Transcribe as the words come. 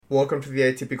Welcome to the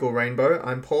Atypical Rainbow.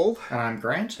 I'm Paul. And I'm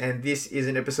Grant. And this is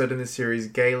an episode in the series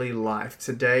Gaily Life.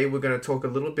 Today we're going to talk a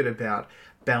little bit about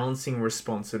balancing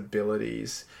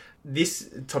responsibilities. This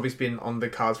topic's been on the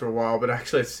cards for a while, but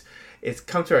actually it's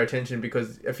come to our attention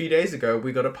because a few days ago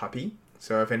we got a puppy.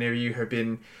 So if any of you have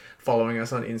been following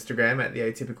us on Instagram at the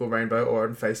Atypical Rainbow or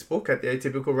on Facebook at the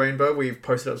Atypical Rainbow, we've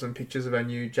posted up some pictures of our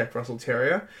new Jack Russell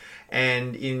Terrier.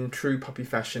 And in true puppy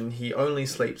fashion, he only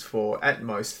sleeps for, at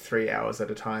most, 3 hours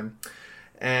at a time.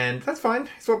 And that's fine.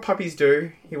 It's what puppies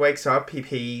do. He wakes up, he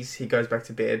pees, he goes back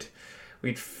to bed.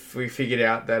 We figured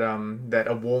out that that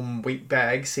a warm wheat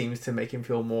bag seems to make him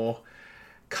feel more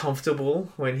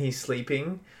comfortable when he's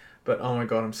sleeping. But oh my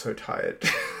god, I'm so tired.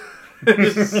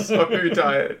 Just so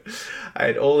tired. I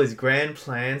had all these grand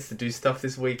plans to do stuff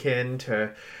this weekend,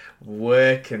 to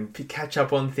work and catch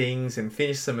up on things and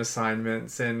finish some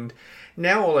assignments, and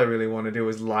now all I really want to do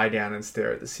is lie down and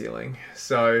stare at the ceiling.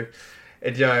 So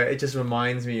it just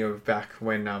reminds me of back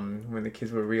when the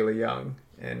kids were really young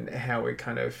and how we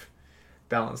kind of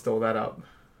balanced all that up.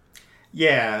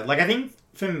 Yeah, I think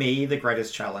for me the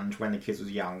greatest challenge when the kids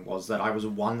was young was that I was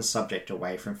one subject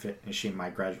away from finishing my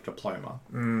graduate diploma.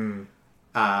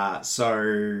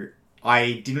 So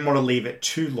I didn't want to leave it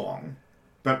too long,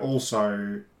 but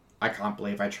also I can't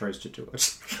believe I chose to do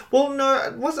it. Well, no,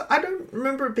 I don't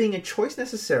remember it being a choice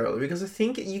necessarily, because I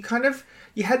think you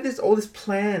had all this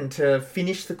plan to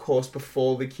finish the course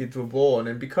before the kids were born,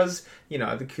 and because,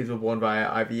 the kids were born via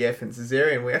IVF and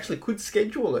cesarean, we actually could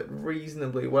schedule it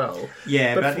reasonably well.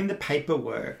 Yeah, but I think the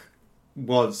paperwork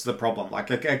was the problem.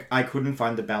 I couldn't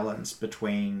find the balance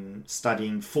between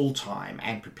studying full-time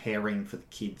and preparing for the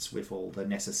kids with all the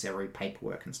necessary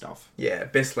paperwork and stuff. Yeah,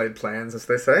 best laid plans, as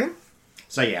they say.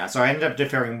 So I ended up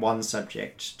deferring one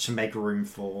subject to make room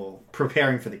for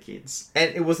preparing for the kids.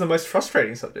 And it was the most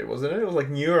frustrating subject, wasn't it? It was like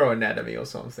neuroanatomy or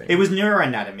something. It was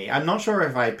neuroanatomy. I'm not sure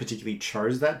if I particularly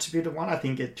chose that to be the one. I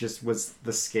think it just was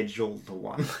the scheduled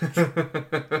one.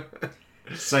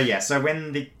 So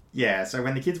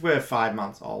when the kids were 5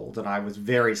 months old and I was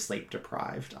very sleep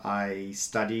deprived, I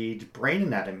studied brain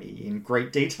anatomy in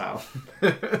great detail.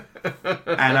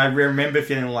 And I remember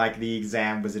feeling like the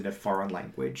exam was in a foreign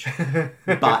language.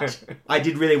 But I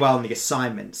did really well in the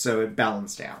assignment, so it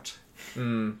balanced out.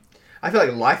 I feel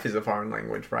like life is a foreign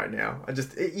language right now.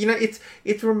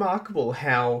 It's remarkable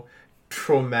how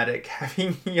traumatic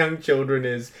having young children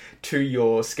is to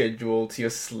your schedule, to your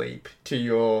sleep, to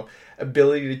your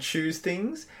ability to choose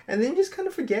things, and then you just kind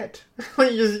of forget. You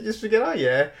just forget, oh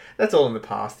yeah, that's all in the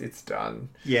past, it's done.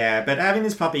 Yeah, but having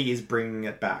this puppy is bringing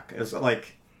it back. It's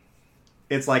like,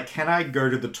 can I go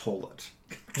to the toilet?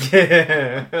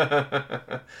 Yeah.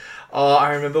 Oh,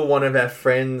 I remember one of our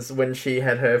friends, when she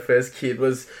had her first kid,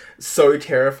 was so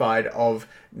terrified of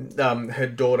her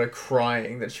daughter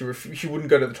crying that she wouldn't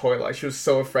go to the toilet. Like, she was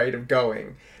so afraid of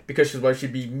going because she was worried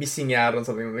she'd be missing out on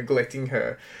something or neglecting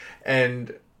her.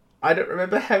 And I don't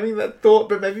remember having that thought,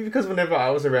 but maybe because whenever I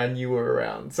was around, you were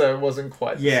around. So it wasn't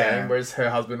quite the same, whereas her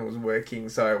husband was working,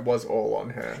 so it was all on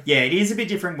her. Yeah, it is a bit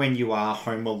different when you are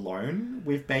home alone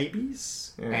with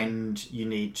babies and you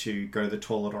need to go to the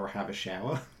toilet or have a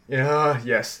shower. Yeah,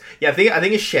 yes. Yeah, I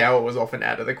think a shower was often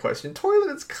out of the question.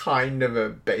 Toilet is kind of a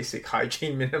basic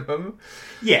hygiene minimum.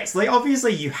 Yes,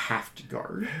 obviously you have to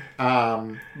go.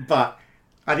 But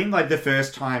I think the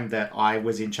first time that I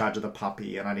was in charge of the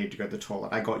puppy and I needed to go to the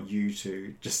toilet, I got you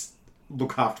to just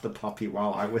look after the puppy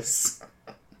while I was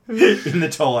in the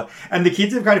toilet. And the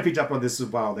kids have kind of picked up on this as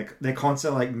well. They're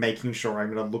constantly making sure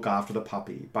I'm going to look after the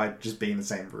puppy by just being in the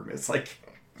same room. It's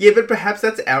yeah, but perhaps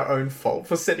that's our own fault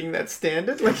for setting that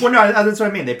standard. Well, no, that's what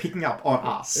I mean. They're picking up on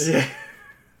us. Yeah.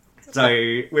 So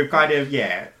we've kind of,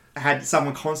 had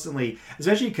someone constantly,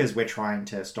 especially because we're trying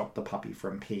to stop the puppy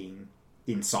from peeing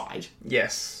inside.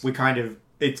 Yes.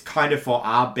 It's kind of for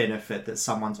our benefit that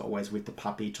someone's always with the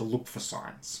puppy to look for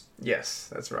signs. Yes,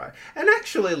 that's right. And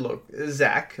actually, look,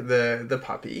 Zach, the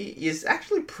puppy, is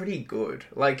actually pretty good.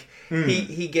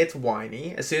 He gets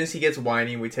whiny. As soon as he gets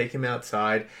whiny, we take him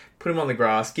outside, put him on the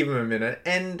grass, give him a minute,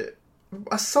 and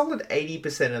a solid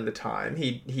 80% of the time,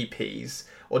 he pees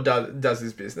or does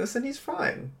his business, and he's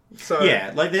fine. So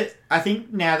yeah, I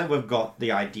think now that we've got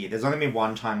the idea, there's only been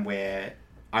one time where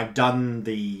I've done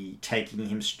the taking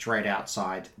him straight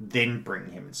outside, then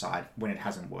bringing him inside when it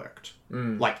hasn't worked.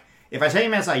 If I take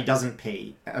him outside, he doesn't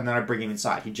pee, and then I bring him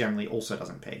inside, he generally also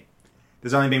doesn't pee.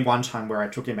 There's only been one time where I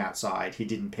took him outside, he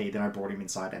didn't pee, then I brought him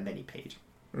inside, and then he peed.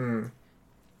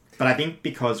 But I think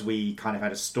because we kind of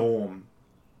had a storm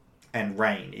and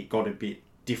rain, it got a bit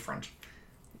different.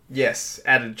 Yes,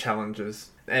 added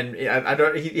challenges. and I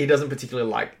don't. He doesn't particularly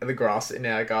like the grass in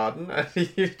our garden.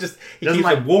 he doesn't keeps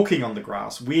like walking on the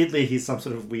grass. Weirdly, he's some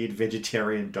sort of weird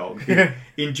vegetarian dog who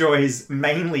enjoys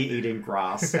mainly eating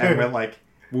grass, and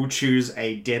we'll choose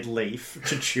a dead leaf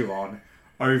to chew on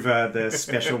over the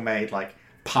special made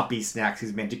puppy snacks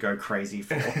he's meant to go crazy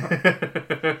for.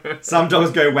 Some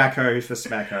dogs go wacko for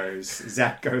smackos.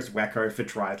 Zach goes wacko for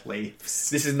dried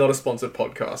leaves. This is not a sponsored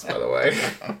podcast, by the way.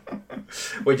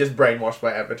 We're just brainwashed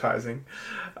by advertising.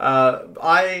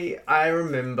 I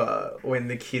remember when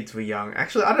the kids were young.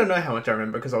 Actually, I don't know how much I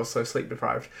remember because I was so sleep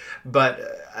deprived. But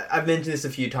I've mentioned this a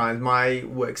few times. My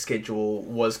work schedule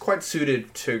was quite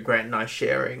suited to Grant and I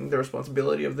sharing the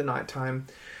responsibility of the nighttime.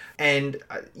 And,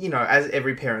 as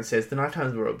every parent says, the night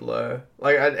times were a blur.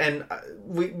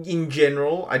 In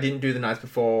general, I didn't do the nights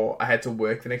before I had to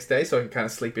work the next day, so I could kind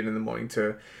of sleep in the morning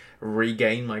to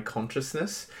regain my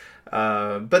consciousness.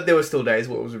 But there were still days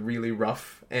where it was really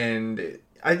rough. And,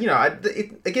 again,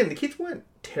 the kids weren't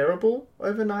terrible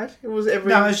overnight. It was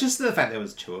No, it's just the fact there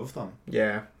was two of them.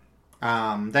 Yeah.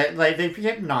 They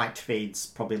get night feeds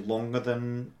probably longer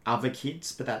than other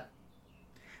kids, but that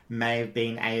may have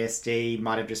been ASD,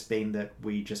 might have just been that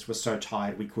we just were so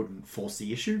tired we couldn't force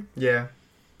the issue. Yeah.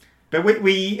 But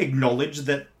we acknowledged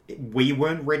that we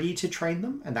weren't ready to train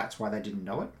them, and that's why they didn't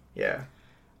know it. Yeah.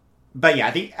 But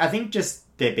yeah, I think just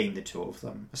there being the two of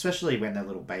them, especially when they're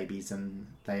little babies and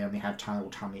they only have tiny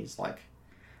little tummies,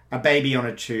 a baby on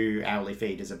a 2-hourly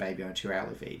feed is a baby on a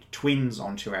 2-hourly feed. Twins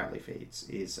on 2-hourly feeds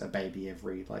is a baby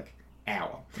every,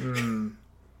 hour. Mm.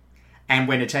 And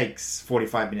when it takes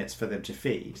 45 minutes for them to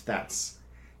feed, that's,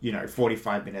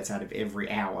 45 minutes out of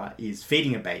every hour is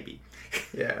feeding a baby.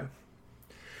 Yeah.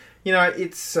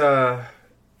 It's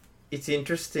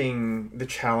interesting, the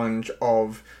challenge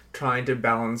of trying to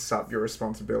balance up your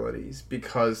responsibilities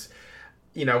because,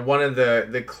 one of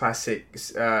the classic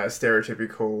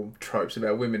stereotypical tropes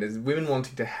about women is women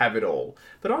wanting to have it all.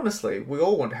 But honestly, we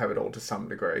all want to have it all to some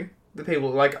degree. The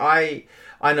people, I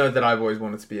know that I've always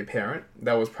wanted to be a parent.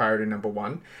 That was priority number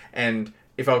one. And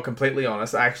if I were completely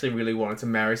honest, I actually really wanted to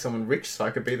marry someone rich so I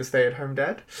could be the stay-at-home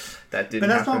dad. That didn't happen. But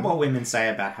that's not what women say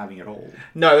about having it all.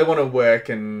 No, they want to work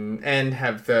and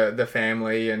have the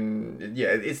family and, yeah,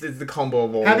 it's the combo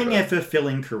of all having a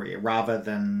fulfilling career rather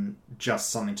than just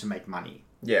something to make money.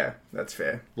 Yeah, that's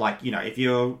fair. If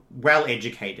you're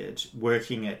well-educated,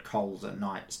 working at Coles at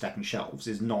night stacking shelves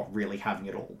is not really having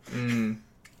it all.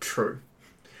 True.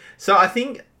 So I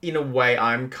think, in a way,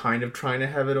 I'm kind of trying to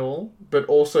have it all, but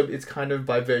also it's kind of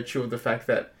by virtue of the fact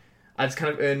that I just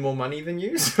kind of earn more money than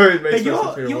you, so it makes more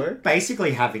sense for me to work. You're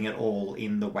basically having it all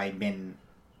in the way men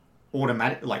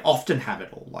often have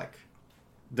it all.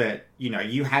 That,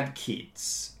 you have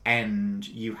kids and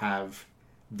you have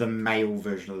the male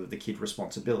version of the kid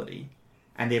responsibility,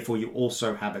 and therefore you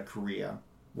also have a career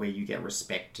where you get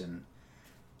respect and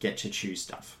get to choose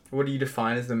stuff. What do you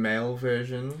define as the male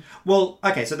version? Well,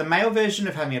 okay, so the male version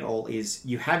of having it all is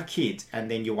you have kids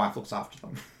and then your wife looks after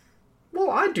them.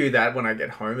 Well, I do that when I get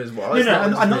home as well.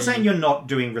 I'm not saying you're not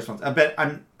doing but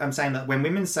I'm saying that when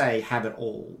women say have it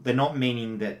all, they're not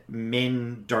meaning that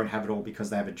men don't have it all because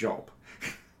they have a job.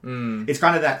 It's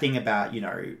kind of that thing about,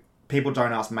 people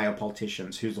don't ask male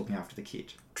politicians who's looking after the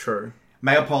kid. True.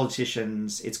 Male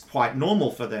politicians, it's quite normal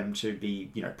for them to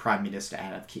be, prime minister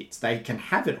and have kids. They can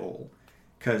have it all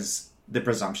because the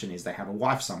presumption is they have a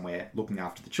wife somewhere looking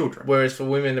after the children. Whereas for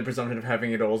women, the presumption of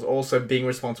having it all is also being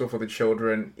responsible for the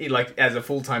children, as a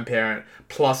full-time parent,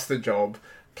 plus the job,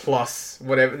 plus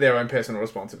whatever their own personal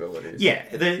responsibilities. Yeah,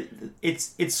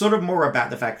 it's sort of more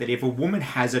about the fact that if a woman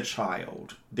has a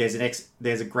child, there's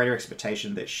a greater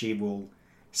expectation that she will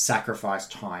sacrifice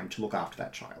time to look after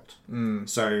that child.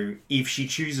 So if she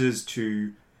chooses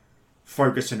to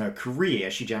focus on her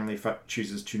career, she generally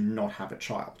chooses to not have a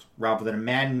child, rather than a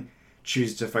man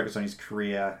chooses to focus on his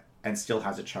career and still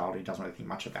has a child and he doesn't really think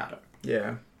much about it.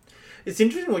 Yeah. It's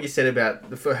interesting what you said about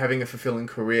having a fulfilling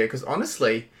career, because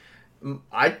honestly,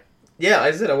 I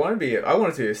said I wanted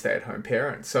to be a stay-at-home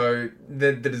parent, so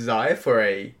the desire for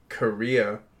a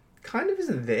career kind of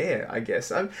isn't there, I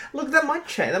guess. Look, that might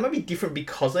change. That might be different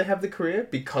because I have the career,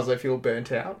 because I feel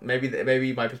burnt out.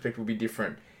 Maybe my perspective would be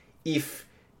different if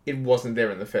it wasn't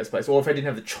there in the first place, or if I didn't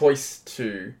have the choice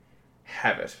to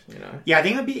have it, Yeah, I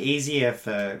think it would be easier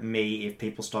for me if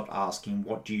people stopped asking,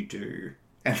 what do you do?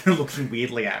 And they're looking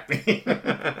weirdly at me.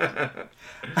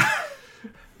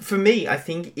 For me, I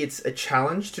think it's a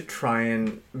challenge to try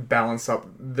and balance up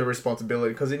the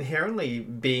responsibility, because inherently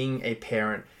being a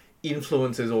parent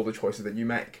influences all the choices that you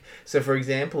make. So, for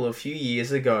example, a few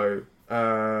years ago,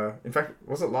 in fact,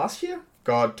 was it last year?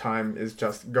 God, time is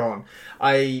just gone.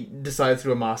 I decided to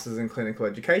do a master's in clinical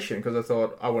education because I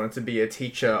thought I wanted to be a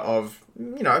teacher of,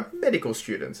 medical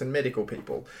students and medical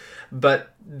people.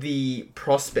 But the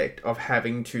prospect of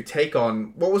having to take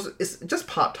on it's just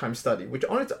part-time study, which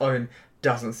on its own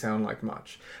doesn't sound like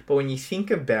much. But when you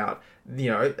think about,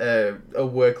 a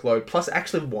workload plus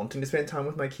actually wanting to spend time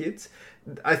with my kids,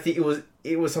 I think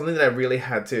it was something that I really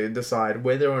had to decide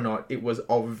whether or not it was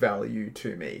of value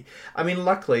to me. I mean,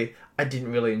 luckily, I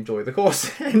didn't really enjoy the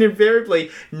course, and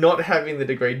invariably, not having the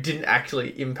degree didn't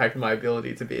actually impact my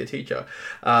ability to be a teacher.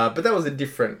 But that was a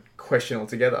different question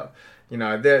altogether.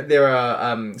 There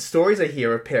are stories I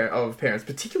hear of parents,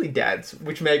 particularly dads,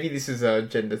 which maybe this is a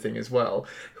gender thing as well,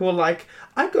 who are like,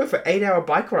 I go for 8-hour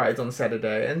bike rides on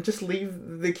Saturday and just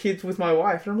leave the kids with my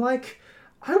wife. And I'm like,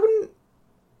 I wouldn't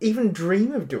even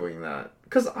dream of doing that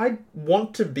because I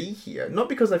want to be here. Not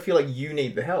because I feel like you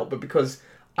need the help, but because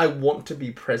I want to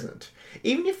be present.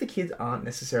 Even if the kids aren't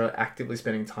necessarily actively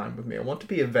spending time with me, I want to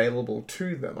be available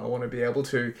to them. I want to be able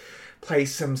to play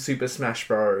some Super Smash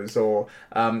Bros. Or,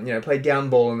 play down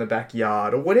ball in the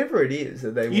backyard or whatever it is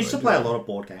that they want to do. You used to play a lot of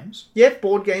board games. Yeah,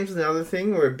 board games is another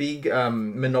thing. We're a big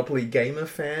Monopoly gamer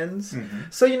fans. Mm-hmm.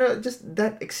 So, just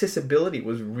that accessibility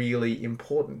was really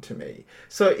important to me.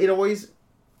 So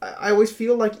I always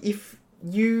feel like if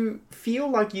you feel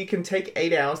like you can take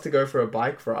 8 hours to go for a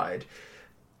bike ride,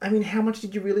 I mean, how much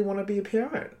did you really want to be a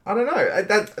parent? I don't know.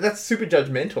 That's super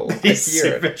judgmental. It's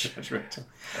super judgmental.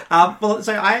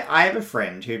 So I have a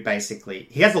friend who basically,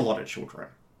 he has a lot of children,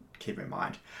 keep in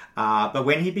mind. But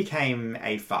when he became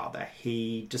a father,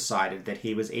 he decided that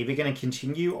he was either going to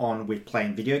continue on with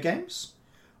playing video games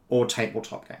or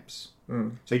tabletop games.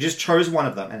 Mm. So he just chose one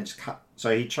of them and just cut.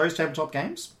 So he chose tabletop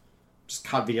games, just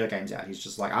cut video games out. He's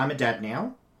just like, I'm a dad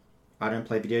now. I don't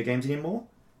play video games anymore.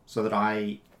 So that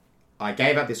I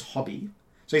gave up this hobby.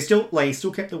 So he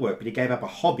still kept the work, but he gave up a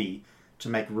hobby to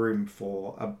make room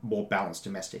for a more balanced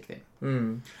domestic thing.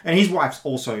 Mm. And his wife's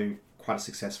also quite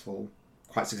successful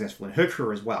in her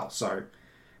career as well. So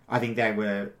I think they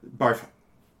were both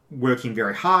working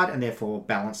very hard and therefore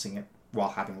balancing it while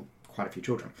having quite a few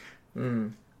children.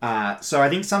 Mm. So I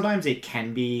think sometimes it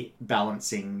can be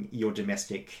balancing your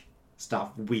domestic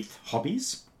stuff with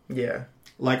hobbies. Yeah.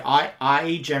 Like,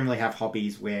 I generally have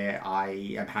hobbies where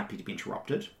I am happy to be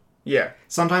interrupted. Yeah.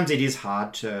 Sometimes it is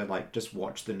hard to, just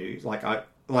watch the news.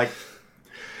 It's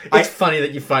funny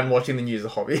that you find watching the news a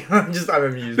hobby. I'm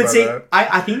amused by that.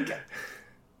 I think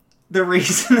the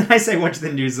reason that I say watch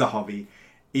the news a hobby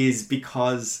is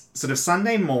because sort of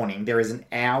Sunday morning, there is an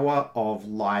hour of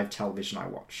live television I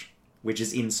watch, which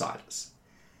is Insiders.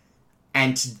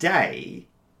 And today,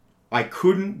 I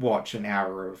couldn't watch an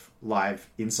hour of live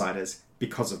Insiders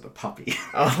because of the puppy.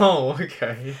 Oh,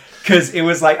 okay. Because it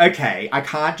was like, okay, I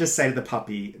can't just say to the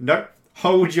puppy, nope,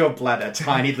 hold your bladder,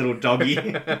 tiny little doggy.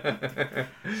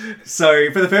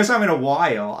 So for the first time in a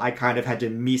while, I kind of had to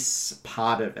miss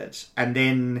part of it. And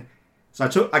then,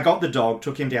 so I got the dog,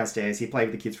 took him downstairs, he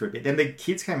played with the kids for a bit. Then the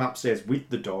kids came upstairs with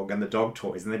the dog and the dog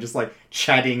toys, and they're just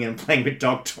chatting and playing with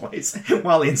dog toys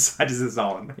while Insiders is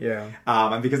on. Yeah.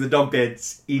 And because the dog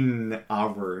bed's in our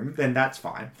room, then that's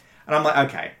fine. And I'm like,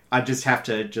 okay, I just have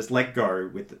to let go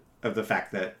of the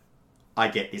fact that I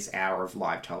get this hour of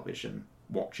live television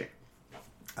watching.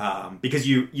 Because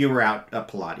you were out at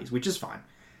Pilates, which is fine.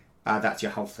 That's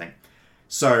your health thing.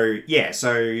 So, yeah,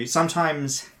 so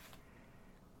sometimes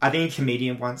I think a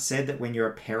comedian once said that when you're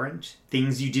a parent,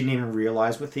 things you didn't even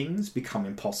realise were things become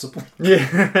impossible.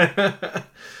 Yeah.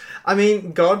 I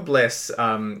mean, God bless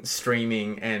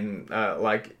streaming and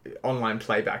online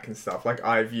playback and stuff like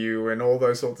iView and all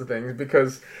those sorts of things,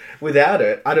 because without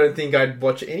it, I don't think I'd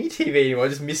watch any TV anymore. I'd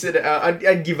just miss it.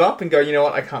 I'd give up and go, you know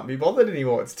what, I can't be bothered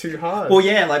anymore. It's too hard. Well,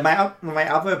 yeah, my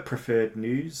other preferred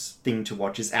news thing to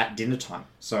watch is at dinner time.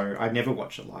 So I never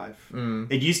watch it live.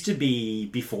 Mm. It used to be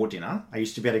before dinner. I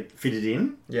used to be able to fit it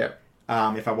in. Yeah.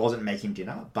 If I wasn't making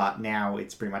dinner, but now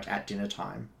it's pretty much at dinner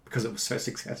time because it was so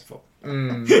successful.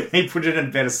 Mm. They put it in a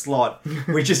better slot,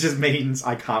 which just means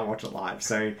I can't watch it live.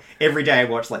 So every day I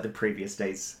watch the previous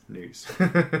day's news,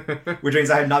 which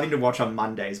means I have nothing to watch on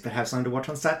Mondays, but have something to watch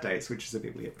on Saturdays, which is a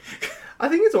bit weird. I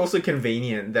think it's also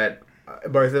convenient that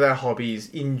both of our hobbies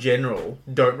in general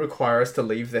don't require us to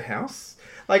leave the house.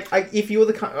 If you were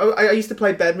the kind... I used to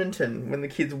play badminton when the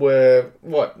kids were,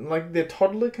 their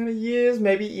toddler kind of years,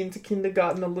 maybe into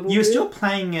kindergarten a little bit. You were still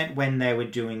playing it when they were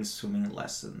doing swimming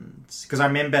lessons. Because I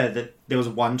remember that there was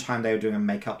one time they were doing a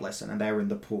makeup lesson and they were in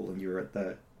the pool and you were at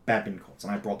the badminton courts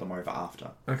and I brought them over after.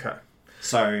 Okay.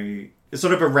 So, it's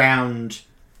sort of around,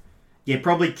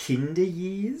 probably kinder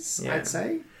years, yeah. I'd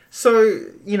say. So,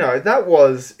 that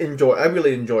was I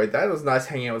really enjoyed that. It was nice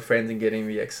hanging out with friends and getting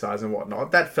the exercise and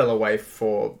whatnot. That fell away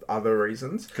for other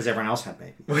reasons. Because everyone else had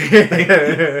babies.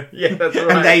 Yeah, that's right.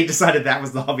 And they decided that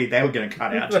was the hobby they were going to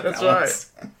cut out. That's right.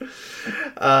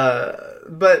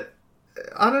 But,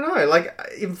 I don't know. Like,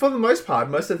 for the most part,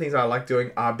 most of the things I like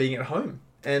doing are being at home.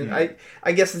 And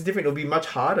I guess it's different. It'll be much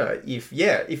harder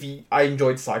I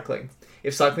enjoyed cycling.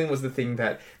 If cycling was the thing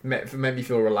that made me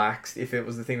feel relaxed, if it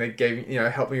was the thing that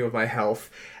helped me with my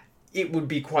health, it would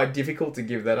be quite difficult to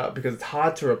give that up because it's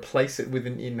hard to replace it with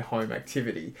an in-home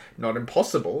activity. Not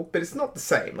impossible, but it's not the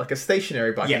same. Like a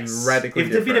stationary bike is radically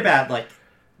different. It's a bit about like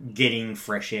getting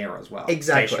fresh air as well.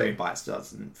 Exactly. Stationary bikes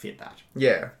doesn't fit that.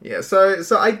 Yeah.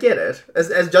 So I get it. As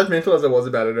judgmental as I was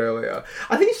about it earlier,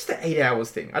 I think it's just the 8 hours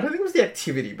thing. I don't think it was the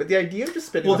activity, but the idea of just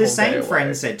spending the whole day away. Well, the same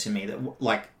friend said to me that,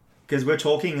 like, because we're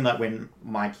talking like when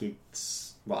our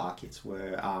kids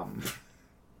were...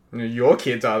 Your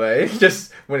kids, are they?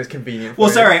 Just when it's convenient for Well,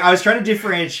 you. sorry, I was trying to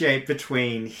differentiate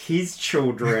between his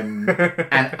children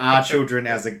and our children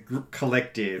as a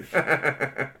collective.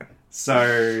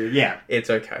 So, yeah. It's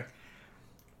okay.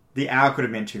 The hour could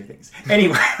have meant two things.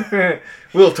 Anyway.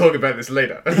 We'll talk about this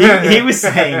later. he was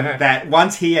saying that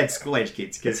once he had school-age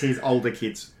kids, because his older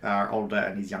kids are older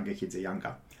and his younger kids are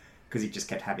younger, because he just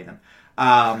kept having them.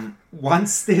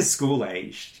 Once they're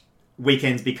school-aged,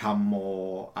 weekends become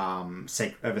more of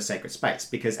a sacred space.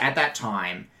 Because at that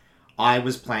time, I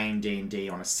was playing D&D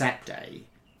on a Saturday,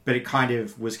 but it kind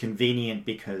of was convenient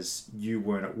because you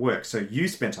weren't at work, so you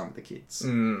spent time with the kids.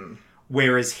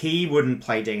 Whereas he wouldn't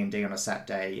play D&D on a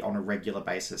Saturday on a regular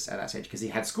basis at that stage because he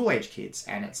had school-age kids,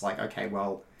 and it's like, okay,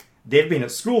 well, they've been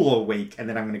at school all week, and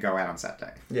then I'm going to go out on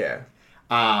Saturday. Yeah.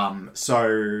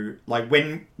 So,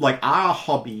 like, our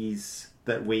hobbies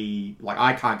that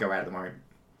I can't go out at the moment.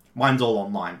 Mine's all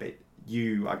online, but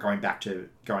you are going back to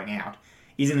going out,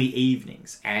 is in the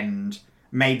evenings. And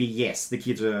maybe, yes, the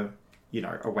kids are,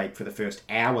 awake for the first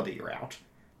hour that you're out,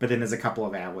 but then there's a couple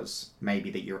of hours maybe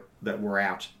that we're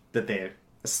out that they're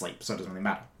asleep, so it doesn't really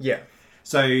matter. Yeah.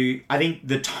 So I think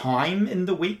the time in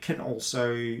the week can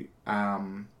also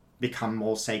become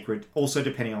more sacred, also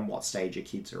depending on what stage your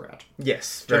kids are at.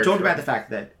 Yes. So I talked about the fact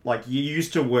that, like, you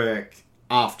used to work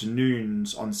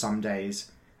afternoons on some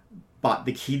days, but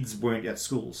the kids weren't at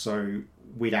school, so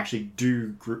we'd actually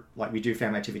do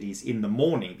family activities in the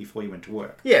morning before you went to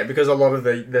work. Yeah, because a lot of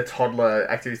the toddler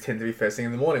activities tend to be first thing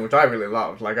in the morning, which I really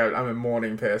love. Like, I'm a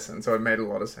morning person, so it made a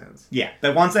lot of sense. Yeah,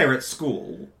 but once they were at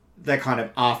school, their kind of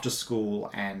after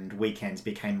school and weekends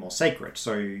became more sacred,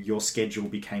 so your schedule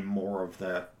became more of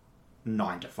the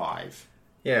 9 to 5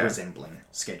 resembling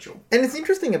schedule. And it's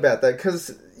interesting about that,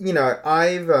 because,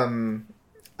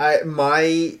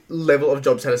 my level of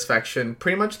job satisfaction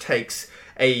pretty much takes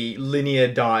a linear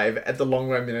dive at the long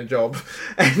run in a job.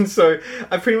 And so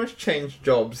I pretty much changed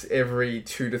jobs every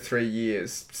 2 to 3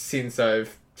 years since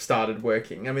I've started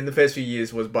working. I mean, the first few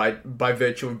years was by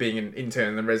virtue of being an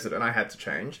intern and resident, I had to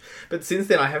change. But since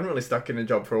then, I haven't really stuck in a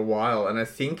job for a while. And I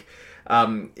think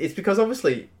it's because,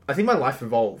 obviously, I think my life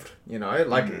evolved,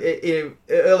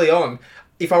 early on.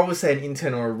 If I was, say, an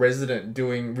intern or a resident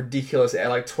doing ridiculous,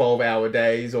 12-hour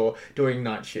days or doing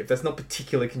night shift, that's not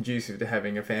particularly conducive to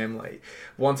having a family.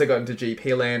 Once I got into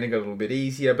GP land, it got a little bit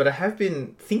easier, but I have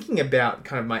been thinking about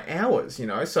kind of my hours,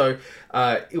 So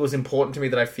it was important to me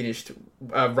that I finished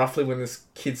roughly when the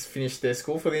kids finished their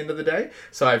school for the end of the day.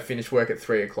 So I finished work at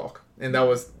 3 o'clock. And that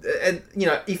was,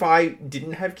 if I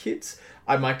didn't have kids,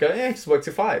 I might go, just work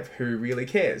till 5. Who really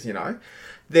cares,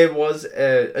 There was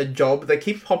a job that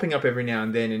keeps popping up every now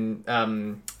and then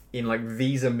in like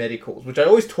visa medicals, which I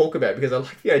always talk about because I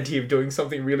like the idea of doing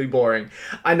something really boring.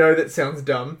 I know that sounds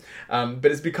dumb, but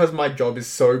it's because my job is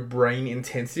so brain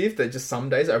intensive that just some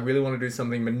days I really want to do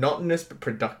something monotonous but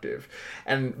productive.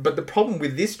 But the problem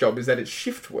with this job is that it's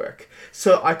shift work.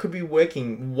 So I could be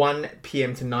working 1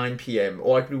 p.m. to 9 p.m.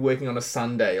 or I could be working on a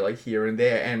Sunday like here and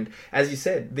there. And as you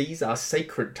said, these are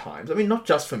sacred times. I mean, not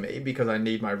just for me because I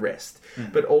need my rest,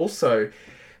 but also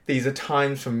these are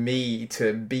times for me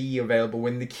to be available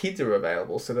when the kids are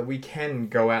available so that we can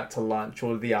go out to lunch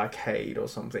or the arcade or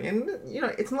something. And,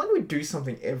 it's not like we do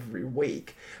something every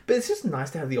week, but it's just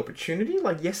nice to have the opportunity.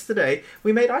 Like yesterday,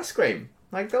 we made ice cream.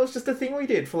 Like, that was just a thing we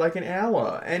did for like an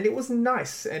hour, and it was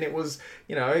nice, and it was,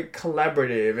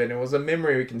 collaborative, and it was a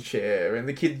memory we can share, and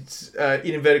the kids,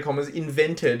 in inverted commas,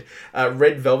 invented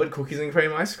red velvet cookies and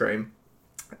cream ice cream.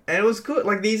 And it was good.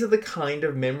 Like, these are the kind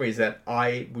of memories that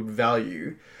I would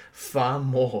value far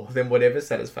more than whatever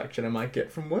satisfaction I might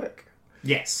get from work.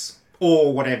 Yes.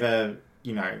 Or whatever,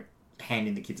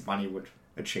 handing the kids money would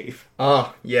achieve.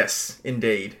 Ah, yes,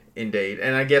 indeed. Indeed.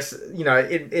 And I guess,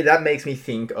 that makes me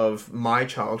think of my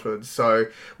childhood. So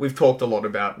we've talked a lot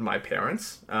about my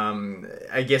parents.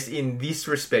 I guess in this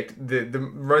respect, the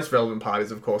most relevant part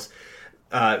is, of course,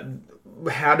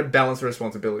 how to balance the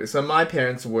responsibility. So my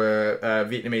parents were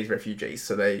Vietnamese refugees.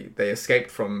 So they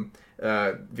escaped from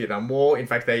Vietnam War. In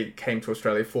fact, they came to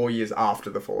Australia 4 years after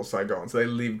the fall of Saigon. So they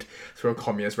lived through a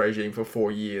communist regime for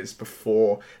 4 years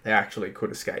before they actually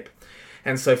could escape.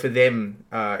 And so for them,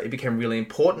 it became really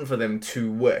important for them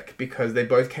to work because they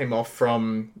both came off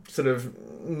from sort of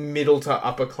middle to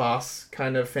upper class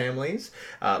kind of families,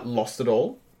 lost it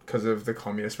all because of the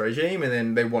communist regime, and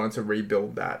then they wanted to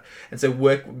rebuild that. And so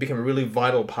work became a really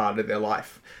vital part of their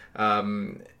life.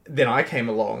 Then I came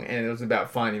along and it was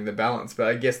about finding the balance. But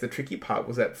I guess the tricky part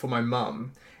was that for my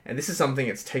mum, and this is something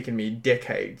it's taken me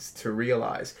decades to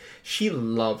realize, she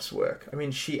loves work. I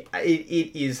mean,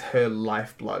 it is her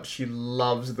lifeblood. She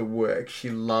loves the work.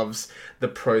 She loves the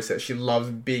process. She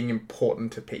loves being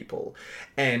important to people.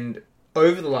 And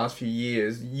over the last few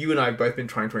years, you and I have both been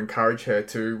trying to encourage her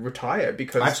to retire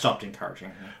because... I've stopped encouraging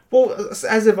her. Well,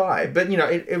 as have I. But,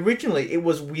 originally it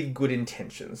was with good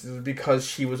intentions. It was because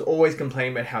she was always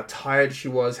complaining about how tired she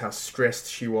was, how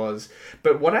stressed she was.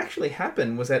 But what actually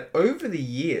happened was that over the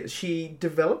years, she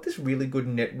developed this really good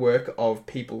network of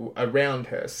people around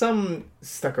her. Some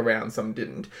stuck around, some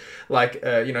didn't. Like,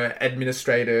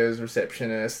 administrators,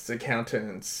 receptionists,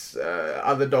 accountants,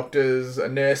 other doctors, a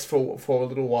nurse for a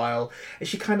little while. And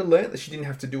she kind of learned that she didn't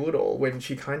have to do it all when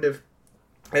she kind of...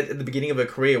 At the beginning of her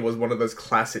career was one of those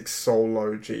classic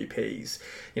solo GPs.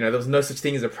 There was no such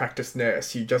thing as a practice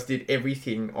nurse. You just did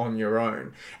everything on your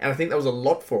own. And I think that was a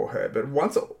lot for her. But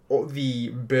once the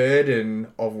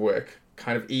burden of work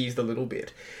kind of eased a little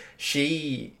bit,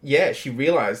 she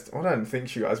realized, I don't think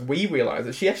she realized, we realized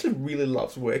that she actually really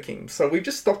loves working. So we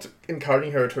just stopped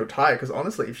encouraging her to retire because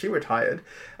honestly, if she retired,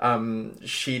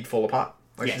 she'd fall apart.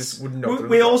 She just wouldn't know.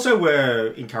 We also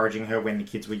were encouraging her when the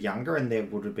kids were younger, and there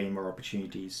would have been more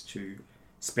opportunities to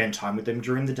spend time with them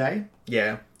during the day.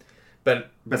 Yeah, but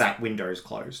that window is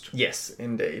closed. Yes,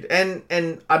 indeed, and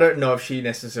I don't know if she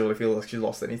necessarily feels like she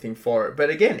lost anything for it. But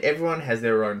again, everyone has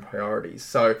their own priorities,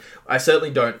 so I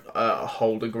certainly don't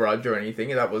hold a grudge or anything.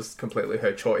 That was completely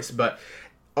her choice. But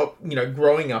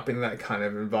growing up in that kind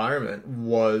of environment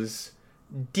was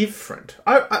different.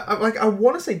 I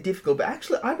want to say difficult, but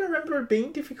actually I don't remember it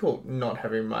being difficult not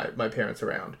having my parents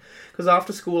around. Because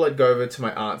after school I'd go over to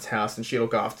my aunt's house and she'd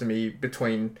look after me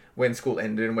between when school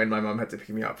ended and when my mum had to pick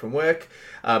me up from work.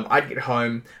 I'd get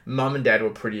home, mum and dad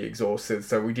were pretty exhausted,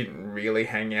 so we didn't really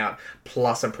hang out.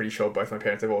 Plus I'm pretty sure both my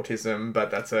parents have autism,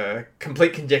 but that's a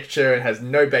complete conjecture and has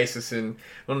no basis in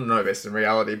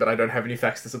reality, but I don't have any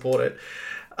facts to support it.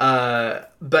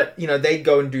 But they'd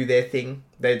go and do their thing.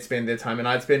 They'd spend their time and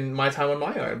I'd spend my time on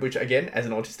my own, which again, as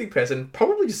an autistic person,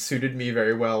 probably just suited me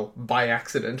very well by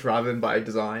accident rather than by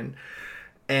design.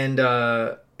 And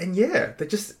yeah,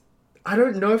 I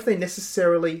don't know if they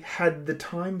necessarily had the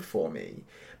time for me,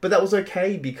 but that was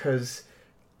okay because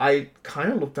I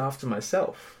kind of looked after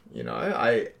myself.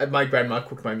 My grandma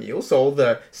cooked my meals, so all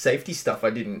the safety stuff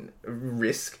I didn't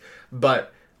risk,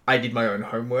 but I did my own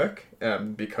homework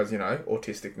because,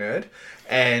 autistic nerd.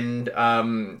 And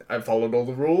I followed all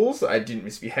the rules. I didn't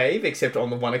misbehave, except on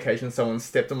the one occasion someone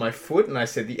stepped on my foot and I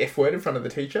said the F word in front of the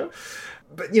teacher.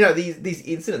 But, these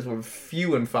incidents were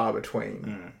few and far between.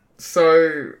 Mm.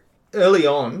 So early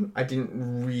on, I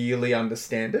didn't really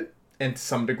understand it. And to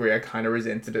some degree, I kind of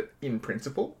resented it in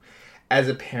principle. As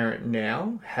a parent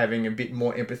now, having a bit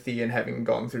more empathy and having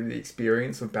gone through the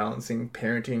experience of balancing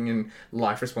parenting and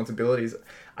life responsibilities,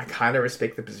 I kind of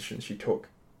respect the position she took,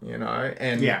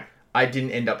 And yeah. I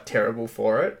didn't end up terrible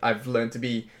for it. I've learned to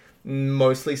be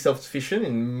mostly self-sufficient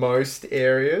in most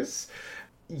areas.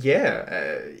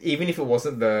 Yeah, even if it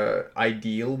wasn't the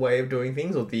ideal way of doing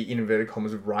things or the, in inverted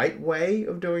commas, right way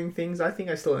of doing things, I think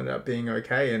I still ended up being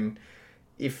okay. And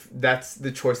if that's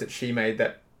the choice that she made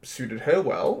that suited her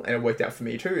well and it worked out for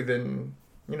me too, then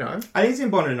I think it's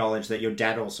important to acknowledge that your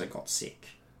dad also got sick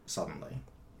suddenly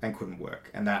and couldn't work,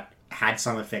 and that had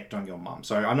some effect on your mum.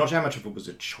 So I'm not sure how much of it was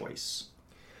a choice.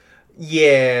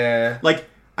 Yeah,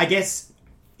 I guess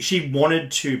she wanted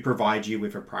to provide you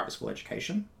with a private school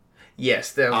education.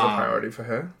 Yes, that was a priority for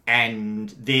her,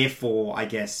 and therefore I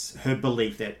guess her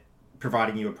belief that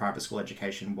providing you a private school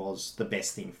education was the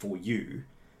best thing for you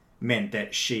meant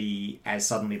that she, as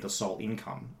suddenly the sole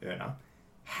income earner,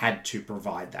 had to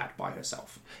provide that by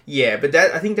herself. Yeah, but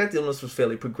I think that illness was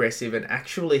fairly progressive, and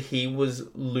actually he was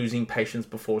losing patients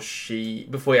before he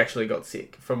actually got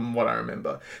sick, from what I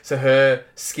remember. So her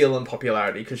skill and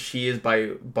popularity, because she is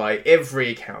by every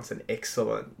account an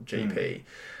excellent GP.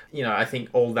 I think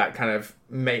all that kind of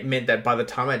meant that by the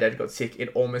time my dad got sick, it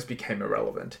almost became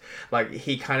irrelevant. Like,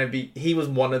 he was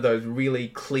one of those really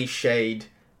cliched,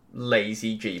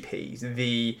 lazy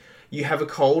GPs. You have a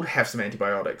cold, have some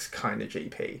antibiotics kind of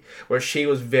GP. Whereas she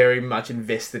was very much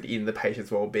invested in the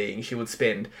patient's well-being. She would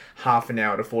spend half an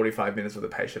hour to 45 minutes with the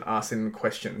patient, asking them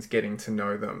questions, getting to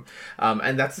know them.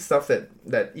 And that's the stuff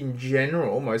that in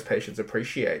general, most patients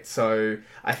appreciate. So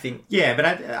I think... Yeah, but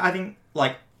I think,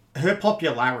 like, her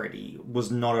popularity was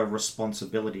not a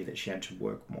responsibility that she had to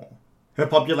work more. Her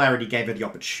popularity gave her the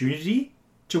opportunity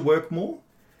to work more.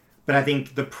 But I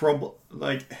think the problem,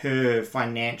 like, her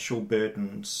financial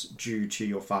burdens due to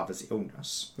your father's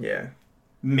illness,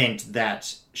 meant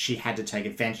that she had to take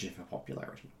advantage of her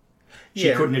popularity.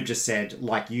 She couldn't have just said,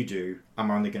 like you do, I'm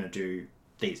only going to do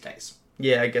these days.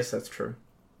 Yeah, I guess that's true.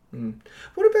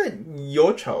 What about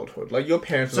your childhood? Like, your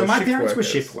parents were shift workers? So my workers. parents were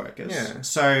shift workers. Yeah.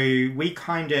 So we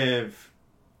kind of,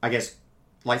 I guess,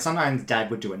 like, sometimes Dad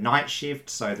would do a night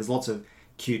shift, so there's lots of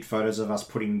cute photos of us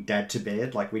putting Dad to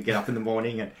bed. Like, we'd get up in the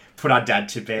morning and put our dad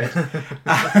to bed,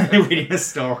 reading a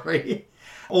story.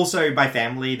 Also, my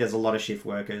family, there's a lot of shift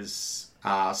workers.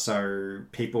 So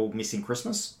people missing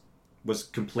Christmas was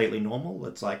completely normal.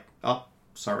 It's like, oh,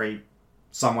 sorry,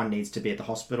 someone needs to be at the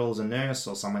hospital as a nurse,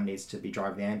 or someone needs to be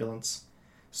driving the ambulance.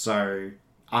 So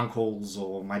uncles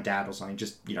or my dad or something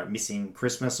just, missing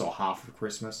Christmas or half of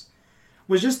Christmas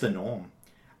was just the norm.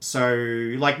 So,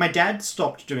 like, my dad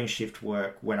stopped doing shift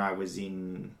work when I was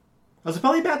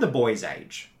probably about the boy's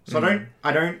age. So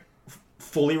I don't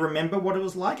fully remember what it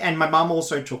was like. And my mum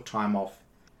also took time off.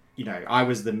 I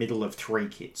was the middle of 3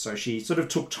 kids. So she sort of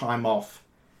took time off,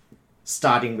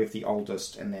 starting with the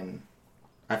oldest, and then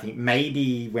I think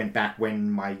maybe went back when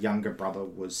my younger brother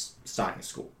was starting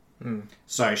school.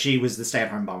 So she was the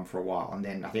stay-at-home mum for a while. And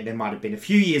then I think there might have been a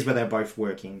few years where they were both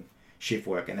working shift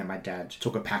work, and then my dad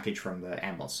took a package from the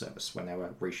ambulance service when they were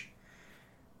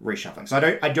reshuffling.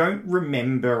 So I don't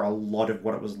remember a lot of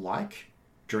what it was like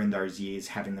during those years,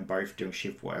 having them both doing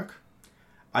shift work.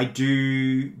 I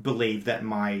do believe that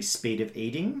my speed of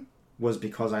eating was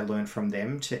because I learned from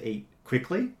them to eat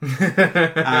quickly.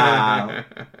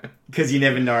 Because you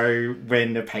never know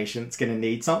when a patient's going to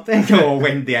need something or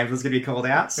when the ambulance is going to be called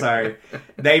out. So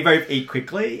they both eat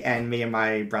quickly, and me and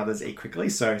my brothers eat quickly.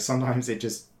 So sometimes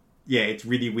it's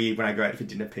really weird when I go out for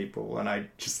dinner, people, and I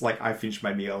finish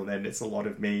my meal, and then it's a lot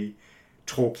of me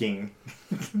talking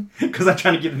because I'm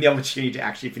trying to give them the opportunity to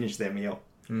actually finish their meal.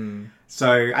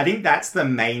 So I think that's the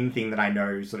main thing that I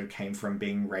know sort of came from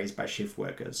being raised by shift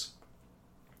workers.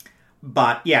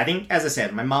 But yeah, I think, as I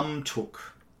said, my mum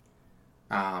took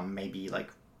maybe like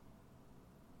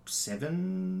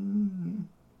 7,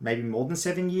 maybe more than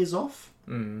 7 years off.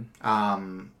 As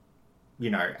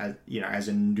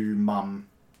a new mum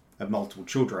of multiple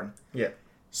children. Yeah.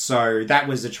 So that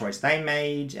was the choice they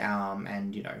made,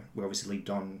 and we obviously lived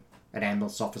on an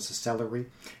ambulance officer's salary.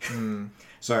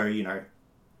 So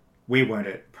we weren't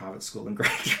at private school in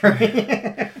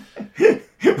Gregory.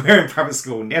 We're in private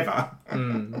school never.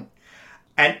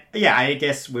 And yeah, I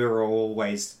guess we were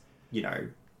always,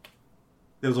 there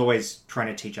was always trying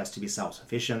to teach us to be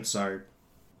self-sufficient. So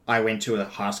I went to a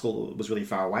high school that was really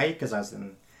far away because I was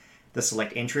in the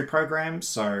select entry program.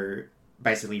 So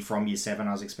basically from year 7,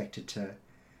 I was expected to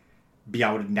be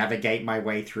able to navigate my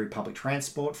way through public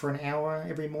transport for an hour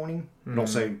every morning, and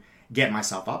also get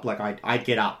myself up. Like I'd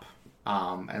get up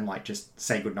and like just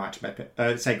say goodbye to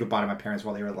my parents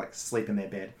while they were like asleep in their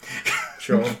bed.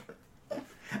 Sure.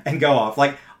 And go off.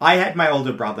 Like I had my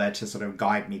older brother to sort of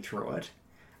guide me through it.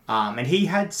 And he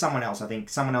had someone else, I think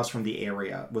someone else from the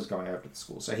area was going over to the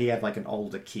school. So he had like an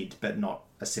older kid, but not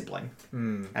a sibling.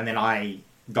 And then I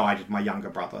guided my younger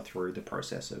brother through the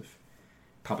process of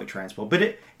public transport.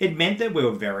 But it meant that we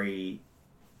were very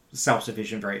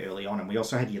self-sufficient very early on. And we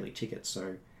also had yearly tickets.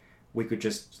 So we could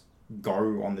just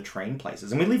go on the train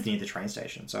places. And we lived near the train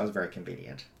station. So it was very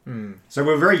convenient. So we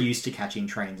were very used to catching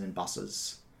trains and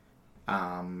buses.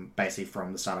 Basically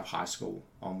from the start of high school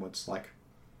onwards. Like,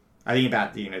 I think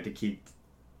about, the kids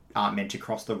aren't meant to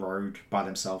cross the road by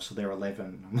themselves till they're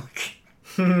 11. I'm like,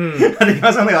 I think I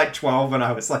was only like 12 when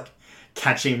I was like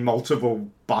catching multiple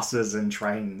buses and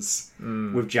trains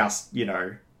with just,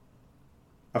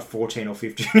 a 14 or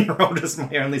 15-year-old as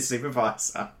my only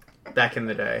supervisor. Back in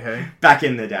the day, hey? Back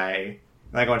in the day.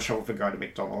 And I got in trouble for going to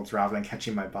McDonald's rather than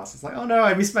catching my bus. It's like, oh no,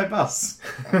 I missed my bus.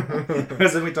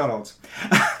 Where's the McDonald's?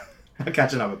 I'll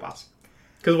catch another bus.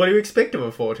 Because what do you expect of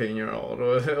a 14-year-old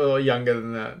or younger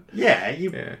than that? Yeah,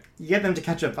 you get them to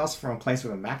catch a bus from a place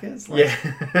with a Macca's. Like,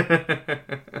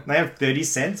 they have 30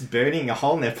 cents burning a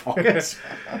hole in their pocket.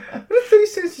 What 30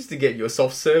 cents used to get you a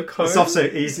soft serve cone.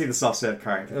 You see the soft serve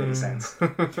cone for 50 cents.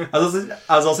 I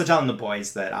was also telling the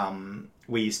boys that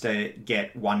we used to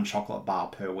get one chocolate bar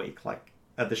per week. Like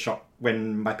at the shop,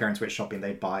 when my parents went shopping,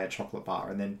 they'd buy a chocolate bar,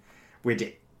 and then we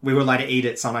were allowed to eat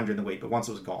it sometime during the week. But once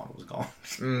it was gone, it was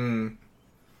gone.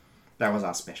 That was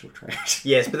our special treat.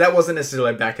 Yes, but that wasn't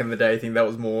necessarily a back in the day thing. That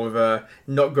was more of a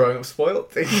not growing up spoiled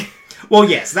thing. Well,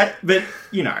 yes, but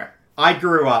you know, I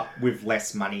grew up with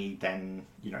less money than,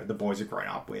 you know, the boys have grown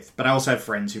up with. But I also have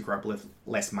friends who grew up with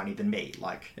less money than me.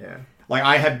 Like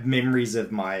I have memories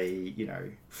of my, you know,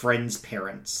 friends'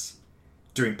 parents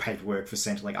doing paperwork for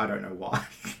Centrelink. I don't know why.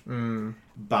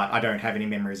 But I don't have any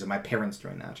memories of my parents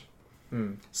doing that.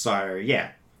 So,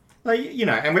 yeah. Like, you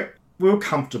know, and we were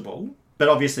comfortable. But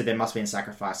obviously there must have been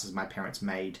sacrifices my parents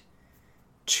made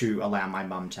to allow my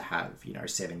mum to have, you know,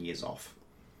 7 years off.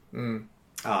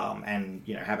 And,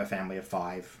 you know, have a family of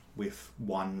 5 with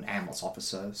one AMLOS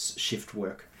officer's shift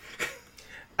work.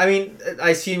 I mean, I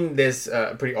assume there's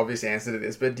a pretty obvious answer to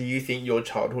this, but do you think your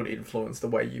childhood influenced the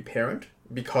way you parent?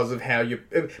 Because of how you...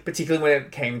 Particularly when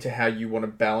it came to how you want to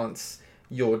balance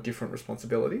your different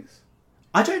responsibilities?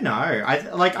 I don't know.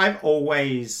 I've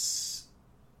always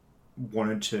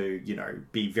wanted to, you know,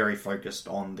 be very focused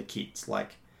on the kids.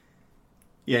 Like,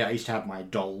 yeah, I used to have my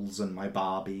dolls and my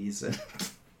Barbies,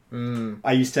 and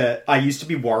I used to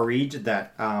be worried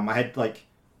that I had like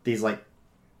these like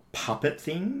puppet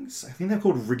things. I think they're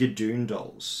called Rigadoon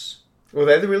dolls. Were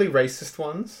they the really racist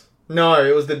ones? No,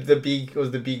 it was the big ones.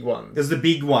 It was the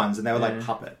big ones, and they were like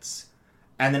puppets.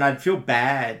 And then I'd feel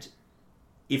bad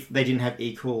if they didn't have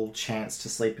equal chance to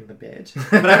sleep in the bed.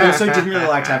 But I also didn't really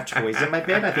like to have toys in my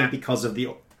bed, I think because of the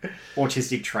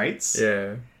autistic traits.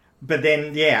 Yeah. But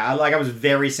then, yeah, I was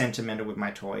very sentimental with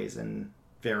my toys and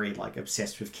very, like,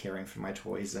 obsessed with caring for my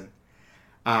toys. And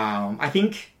I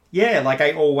think, yeah, like,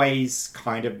 I always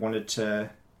kind of wanted to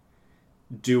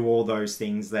do all those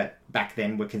things that back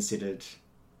then were considered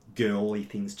girly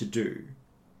things to do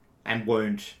and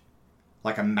weren't,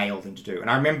 like, a male thing to do. And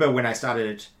I remember when I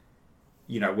started...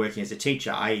 you know, working as a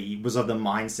teacher, I was of the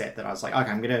mindset that I was like, okay,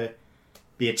 I'm going to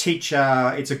be a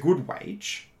teacher. It's a good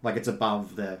wage. Like, it's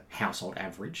above the household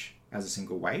average as a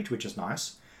single wage, which is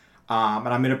nice. And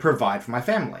I'm going to provide for my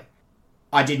family.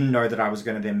 I didn't know that I was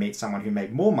going to then meet someone who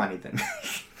made more money than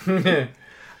me.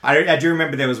 I do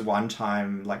remember there was one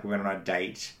time, like, we went on a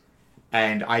date,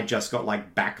 and I just got,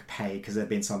 like, back pay because there'd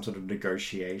been some sort of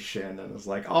negotiation. And it was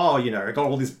like, oh, you know, I got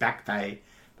all this back pay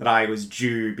that I was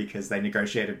due because they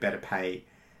negotiated better pay.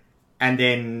 And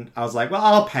then I was like, well,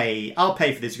 I'll pay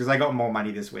for this because I got more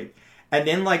money this week. And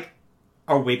then like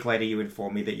a week later you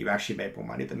informed me that you actually made more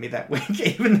money than me that week,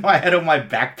 even though I had all my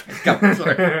back pay come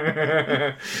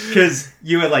through. Because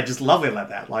you were like just lovely like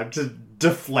that, like to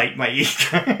deflate my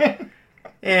ego.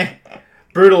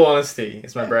 Brutal honesty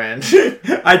is my brand.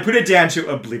 I'd put it down to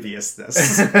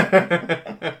obliviousness.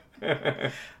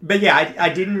 But yeah, I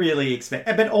didn't really expect...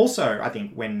 But also, I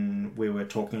think when we were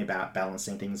talking about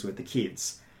balancing things with the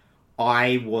kids,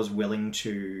 I was willing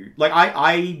to... Like,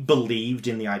 I believed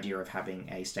in the idea of having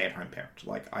a stay-at-home parent.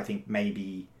 Like, I think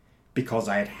maybe because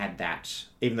I had that,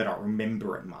 even though I don't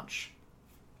remember it much,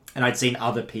 and I'd seen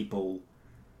other people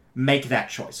make that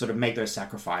choice, sort of make those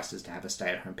sacrifices to have a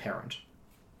stay-at-home parent,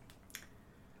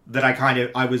 that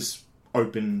I was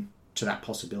open to that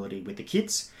possibility with the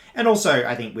kids. And also,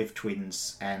 I think with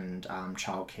twins and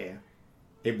childcare,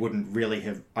 I wouldn't have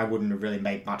really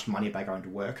made much money by going to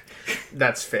work.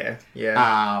 That's fair,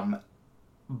 yeah.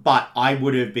 But I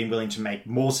would have been willing to make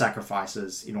more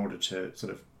sacrifices in order to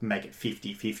sort of make it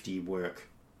 50-50 work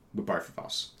with both of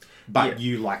us. But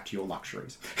you liked your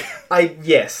luxuries.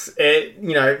 Yes.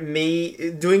 You know,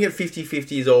 me doing it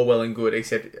 50-50 is all well and good,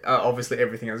 except obviously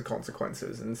everything has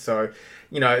consequences. And so,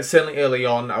 you know, certainly early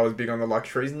on I was big on the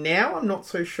luxuries. Now I'm not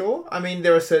so sure. I mean,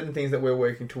 there are certain things that we're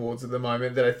working towards at the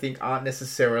moment that I think aren't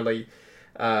necessarily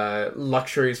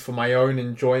luxuries for my own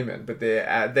enjoyment, but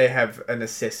they have a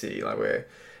necessity. Like we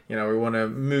want to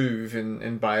move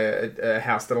and buy a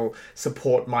house that'll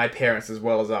support my parents as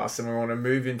well as us, and we want to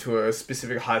move into a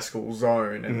specific high school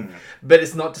zone. But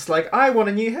it's not just like, I want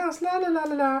a new house, la la la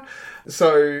la la.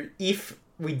 So if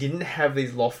we didn't have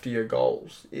these loftier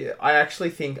goals, I actually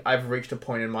think I've reached a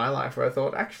point in my life where I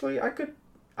thought, actually, I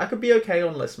could be okay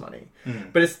on less money.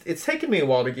 But it's taken me a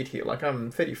while to get here. Like, I'm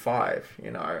 35,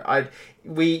 you know.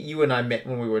 You and I met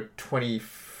when we were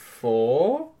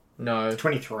 24. No.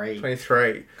 23.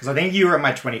 23. Because I think you were at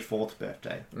my 24th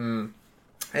birthday.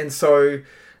 And so,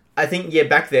 I think,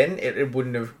 back then, it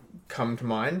wouldn't have come to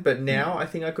mind. But now, I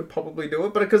think I could probably do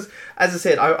it. But because, as I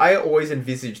said, I always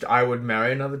envisaged I would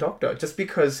marry another doctor. Just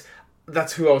because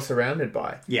that's who I was surrounded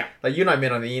by. Yeah. Like, you and I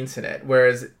met on the internet,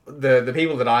 whereas the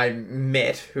people that I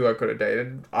met who I could have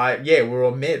dated, we're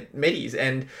all medis,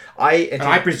 and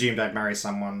I presumed I'd marry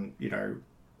someone,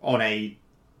 on a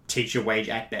teacher wage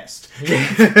at best.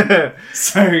 Yeah.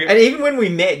 So, and even when we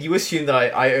met, you assumed that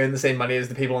I earned the same money as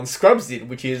the people on Scrubs did,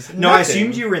 which is no, I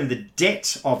assumed you were in the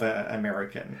debt of an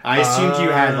American. I assumed you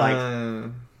had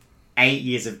like 8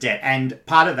 years of debt, and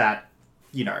part of that,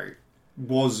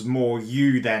 was more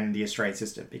you than the Australian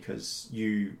system because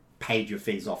you paid your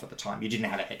fees off at the time. You didn't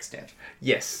have an ex debt.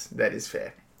 Yes, that is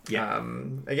fair. Yeah.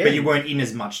 Again, but you weren't in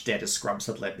as much debt as Scrubs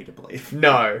had led me to believe.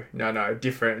 No.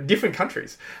 Different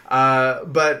countries.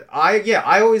 But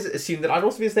I always assumed that I'd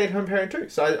also be a stay-at-home parent too.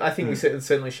 So I think we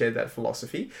certainly shared that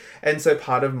philosophy. And so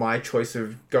part of my choice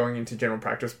of going into general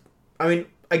practice, I mean,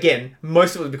 again,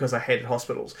 most of it was because I hated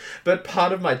hospitals. But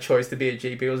part of my choice to be a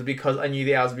GP was because I knew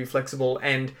the hours would be flexible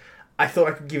and I thought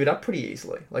I could give it up pretty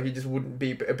easily. Like, it just wouldn't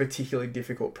be a particularly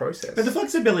difficult process. But the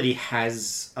flexibility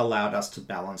has allowed us to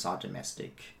balance our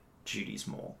domestic duties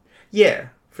more. Yeah,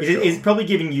 for sure. It's probably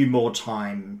giving you more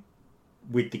time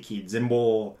with the kids and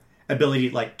more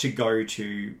ability, to go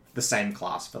to the same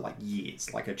class for,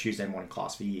 years. Like a Tuesday morning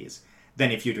class for years. Than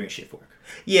if you're doing shift work.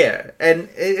 Yeah, and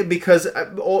because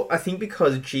I think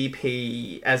because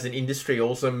GP as an industry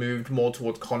also moved more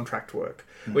towards contract work,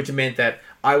 which meant that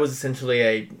I was essentially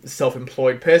a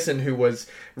self-employed person who was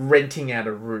renting out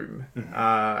a room,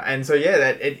 and so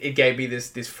that it gave me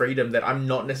this freedom that I'm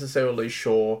not necessarily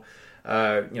sure,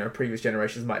 previous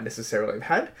generations might necessarily have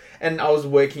had, and I was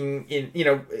working in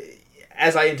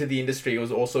as I entered the industry, it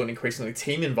was also an increasingly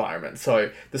team environment.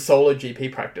 So the solo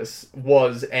GP practice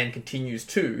was and continues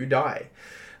to die.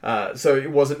 So it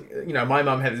wasn't, my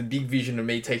mum had this big vision of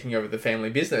me taking over the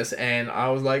family business. And I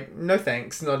was like, no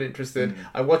thanks, not interested.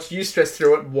 I watched you stress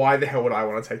through it. Why the hell would I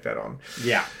want to take that on?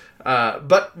 Yeah.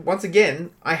 But once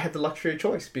again, I had the luxury of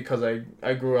choice because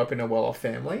I grew up in a well-off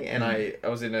family and I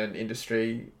was in an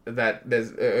industry that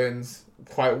earns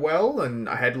quite well and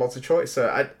I had lots of choice.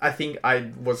 So I think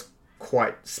I was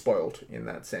quite spoiled in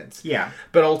that sense. Yeah.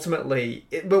 But ultimately,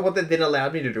 but what that then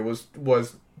allowed me to do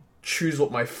was choose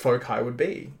what my foci would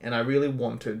be. And I really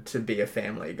wanted to be a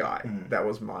family guy. That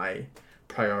was my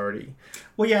priority.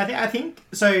 Well, yeah, I think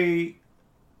so.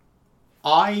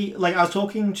 I was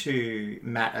talking to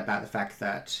Matt about the fact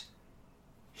that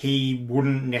he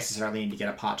wouldn't necessarily need to get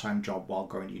a part-time job while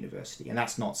going to university. And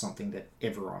that's not something that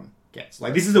everyone gets.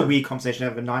 This is a weird conversation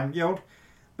to have a 9-year-old.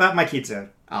 But my kids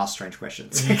ask strange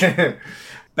questions.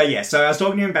 But yeah, so I was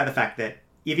talking to him about the fact that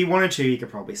if he wanted to, he could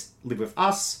probably live with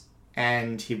us,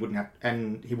 and he wouldn't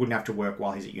have to work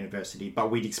while he's at university.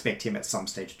 But we'd expect him at some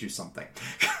stage to do something.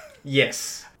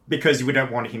 Yes, because we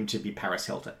don't want him to be Paris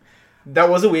Hilton. That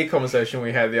was a weird conversation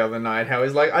we had the other night. How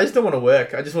he's like, I just don't want to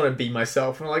work. I just want to be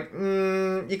myself. And I'm like,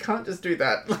 you can't just do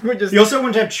that. You also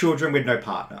want to have children with no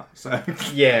partner. So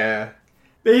yeah,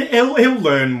 he'll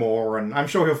learn more, and I'm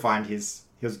sure he'll find his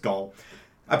goal.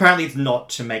 Apparently, it's not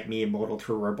to make me immortal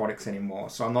through robotics anymore,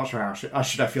 so I'm not sure how I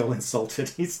should feel insulted.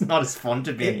 He's not as fond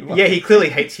of me anymore. Yeah, he clearly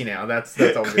hates you now. That's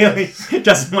obvious. Clearly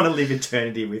doesn't want to live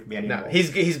eternity with me anymore. No,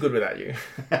 he's good without you.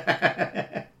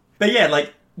 But yeah,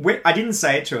 I didn't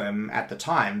say it to him at the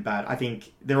time, but I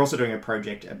think they're also doing a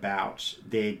project about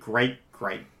their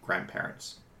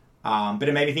great-great-grandparents. But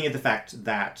it made me think of the fact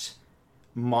that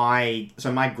my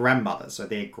grandmother, so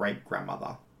their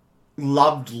great-grandmother,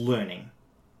 loved learning,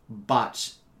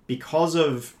 but because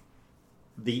of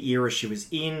the era she was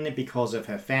in, because of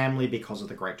her family, because of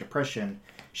the Great Depression,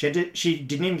 she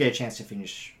didn't even get a chance to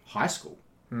finish high school.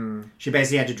 She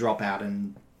basically had to drop out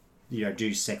and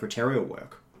do secretarial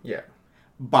work. Yeah.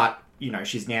 But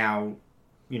she's now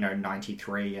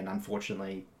 93 and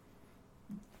unfortunately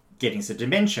getting some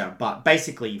dementia. But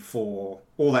basically, for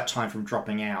all that time from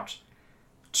dropping out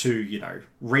to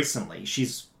recently,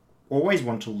 she's always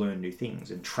wanted to learn new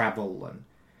things and travel, and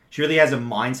she really has a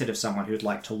mindset of someone who'd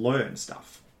like to learn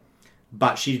stuff.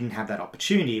 But she didn't have that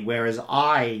opportunity, whereas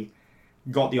I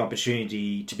got the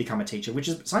opportunity to become a teacher, which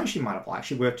is something she might have liked.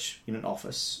 She worked in an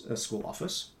office, a school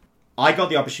office. I got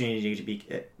the opportunity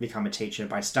to become a teacher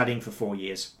by studying for 4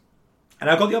 years. And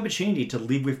I got the opportunity to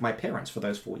live with my parents for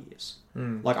those 4 years.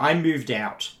 I moved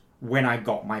out when I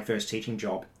got my first teaching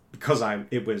job because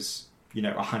it was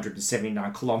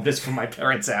 179 kilometers from my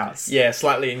parents' house. Yeah,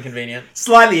 slightly inconvenient.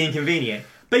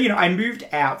 But, I moved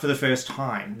out for the first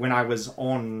time when I was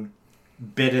on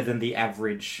better than the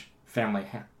average family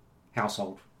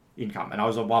household income. And I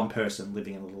was a one person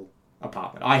living in a little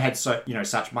apartment. I had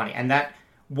such money. And that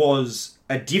was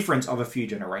a difference of a few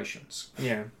generations.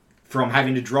 Yeah. From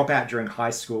having to drop out during high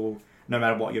school, no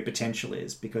matter what your potential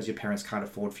is, because your parents can't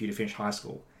afford for you to finish high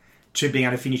school, to being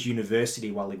able to finish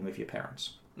university while living with your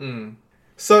parents.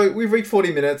 So we've reached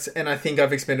 40 minutes, and I think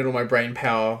I've expended all my brain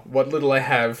power, what little I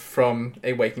have from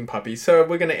a waking puppy. So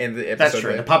we're going to end the episode. That's true.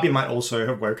 There. The puppy might also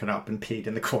have woken up and peed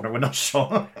in the corner. We're not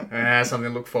sure. Something to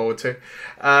look forward to.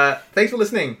 Thanks for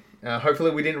listening.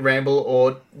 Hopefully we didn't ramble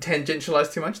or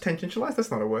tangentialize too much. Tangentialize? That's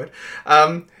not a word.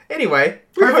 Anyway.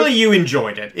 Hopefully you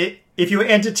enjoyed it. If you were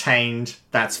entertained,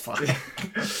 that's fine.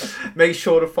 Make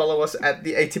sure to follow us at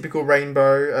The Atypical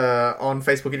Rainbow on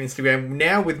Facebook and Instagram,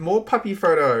 now with more puppy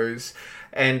photos.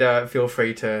 And feel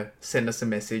free to send us a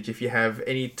message if you have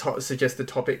any suggested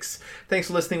topics. Thanks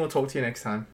for listening. We'll talk to you next time.